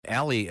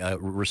Alli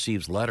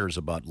receives letters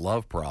about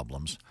love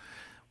problems,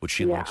 which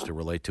she likes to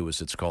relate to us.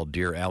 It's called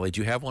Dear Alli.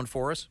 Do you have one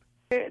for us?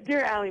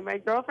 Dear Alli, my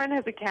girlfriend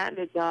has a cat and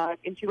a dog,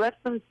 and she lets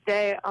them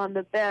stay on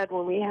the bed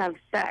when we have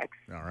sex.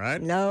 All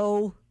right.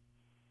 No.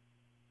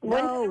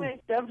 One time I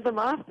shoved them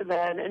off the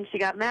bed, and she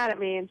got mad at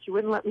me, and she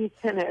wouldn't let me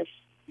finish.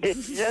 It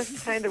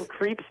just kind of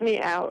creeps me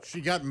out.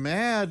 She got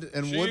mad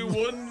and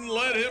wouldn't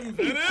let him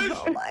finish?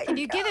 Oh my Can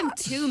you give him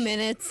 2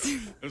 minutes?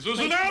 This was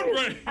an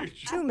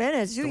outrage. 2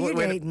 minutes? Who are you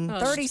dating?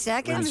 30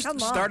 seconds?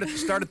 Come on.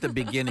 Start at the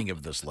beginning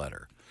of this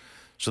letter.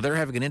 So they're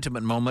having an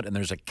intimate moment, and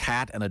there's a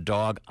cat and a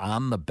dog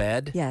on the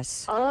bed?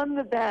 Yes. On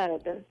the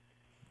bed.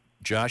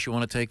 Josh, you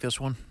want to take this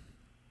one?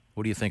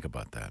 What do you think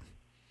about that?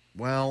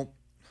 Well,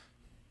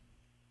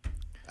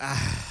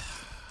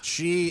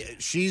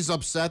 she's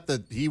upset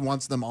that he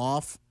wants them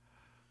off.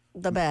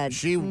 The bed.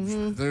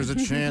 There's a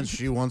chance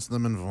she wants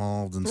them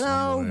involved in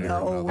some way.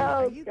 No.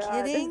 Are you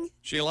kidding?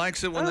 She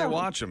likes it when they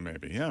watch him,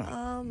 maybe, yeah.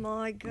 Oh,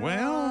 my God.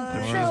 Well,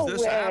 if she's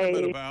this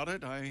adamant about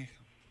it, I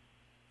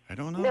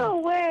don't know. No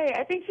way.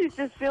 I think she's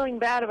just feeling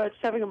bad about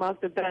shoving him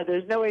off the bed.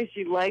 There's no way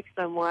she likes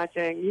them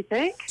watching. You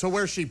think? So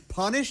where she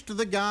punished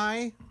the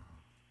guy,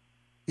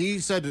 he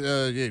said,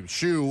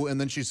 shoo, and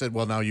then she said,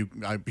 well, now you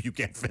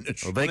can't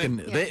finish. Well,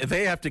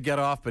 they have to get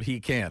off, but he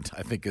can't,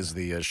 I think is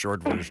the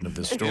short version of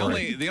this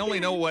story. The only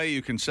no way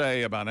you can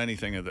say about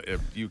anything,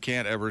 if you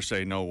can't ever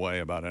say no way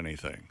about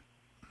anything.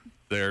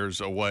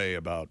 There's a way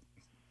about.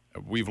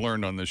 We've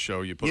learned on this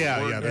show, you put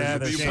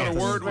a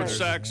word with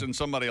sex and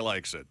somebody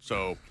likes it.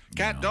 So,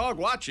 dog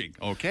watching.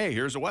 Okay,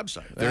 here's a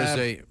website.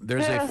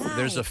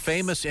 There's a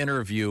famous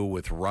interview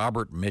with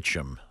Robert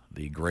Mitchum,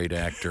 the great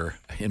actor,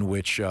 in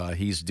which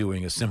he's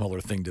doing a similar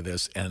thing to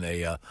this, and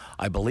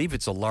I believe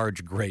it's a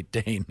large Great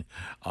Dane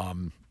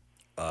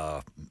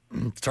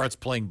starts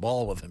playing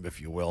ball with him,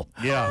 if you will.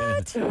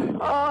 Yeah.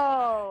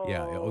 Oh.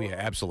 Yeah. Oh, yeah.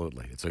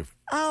 Absolutely. It's a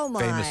my.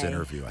 famous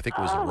interview. I think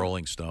it was in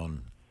Rolling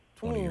Stone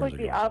 20 years Like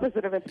ago. the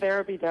opposite of a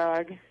therapy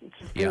dog.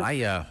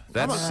 Yeah.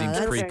 That seems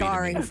that's creepy.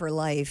 scarring for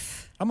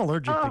life. I'm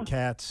allergic to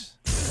cats.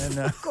 And,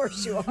 Of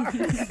course you are.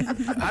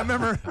 I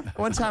remember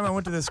one time I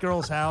went to this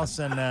girl's house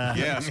and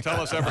Yes, tell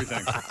us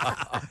everything.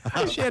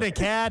 she had a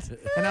cat,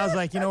 and I was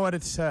like, you know what?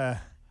 It's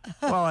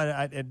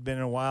it'd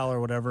been a while or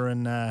whatever,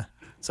 and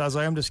so I was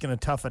like, I'm just gonna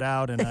tough it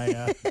out, and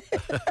I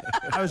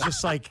was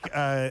just like.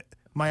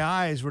 My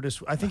eyes were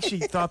just, I think she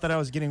thought that I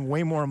was getting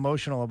way more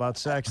emotional about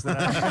sex than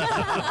I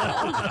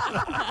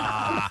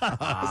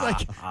was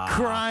like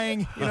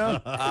crying, you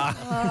know?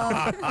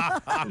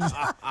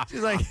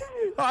 She's like,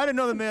 oh, I didn't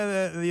know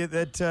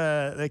that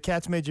the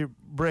cats made you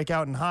break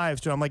out in hives,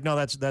 too. I'm like, no,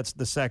 that's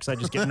the sex. I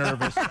just get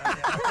nervous.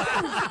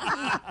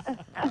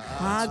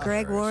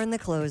 Greg Warren, the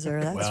closer.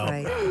 That's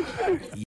right.